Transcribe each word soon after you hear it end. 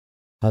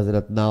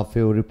Hazrat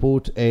Nafi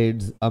report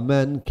aids, a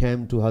man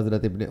came to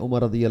Hazrat Ibn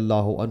Umar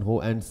radiyallahu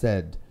anhu and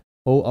said,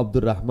 O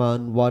Abdul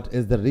Rahman, what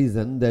is the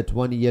reason that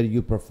 1 year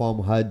you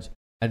perform Hajj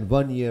and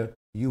 1 year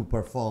you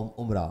perform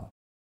Umrah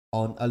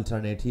on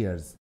alternate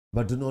years,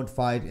 but do not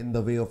fight in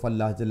the way of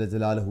Allah Jalla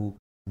Jalaluhu,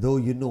 though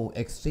you know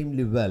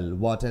extremely well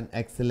what an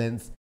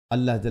excellence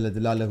Allah Jalla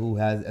Jalaluhu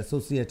has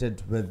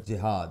associated with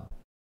jihad?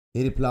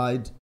 He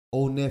replied,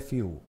 O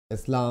nephew,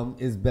 Islam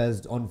is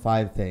based on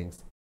 5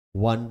 things.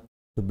 1.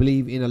 To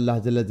believe in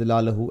Allah Jalla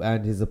Jalaluhu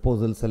and His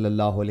Apostle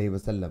Sallallahu Alaihi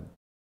Wasallam.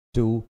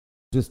 2.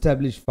 To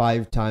establish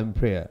 5-time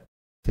prayer.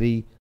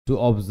 3. To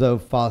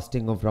observe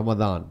fasting of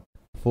Ramadan.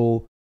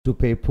 4. To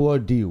pay poor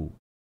due.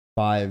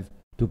 5.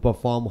 To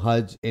perform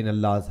Hajj in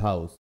Allah's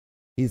house.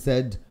 He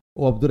said,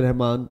 O Abdul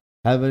Rahman,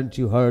 haven't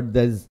you heard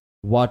this?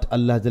 What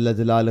Allah Jalla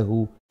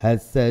Jalaluhu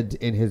has said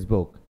in His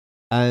book?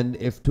 And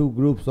if 2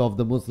 groups of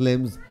the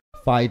Muslims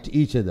fight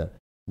each other,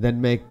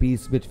 then make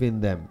peace between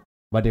them.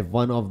 But if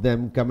one of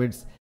them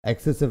commits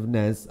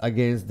excessiveness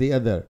against the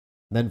other,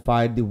 then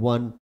fight the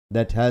one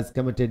that has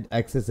committed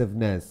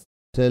excessiveness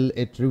till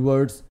it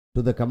reverts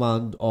to the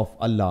command of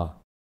Allah.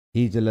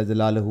 He Jalla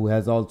Jalaluhu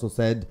has also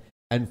said,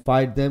 and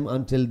fight them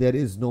until there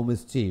is no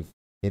mischief.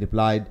 He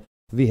replied,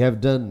 we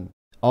have done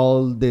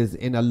all this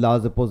in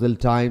Allah's apostle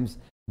times,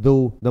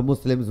 though the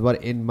Muslims were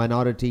in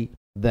minority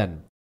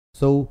then.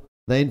 So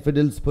the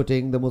infidels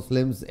putting the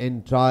Muslims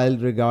in trial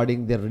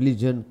regarding their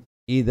religion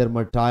either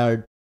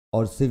martyred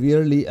or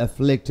severely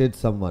afflicted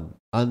someone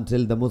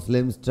until the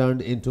Muslims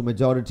turned into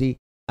majority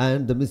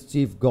and the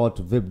mischief got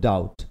wiped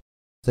out.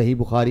 Sahih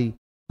Bukhari,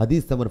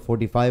 Hadith number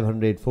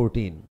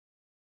 4514.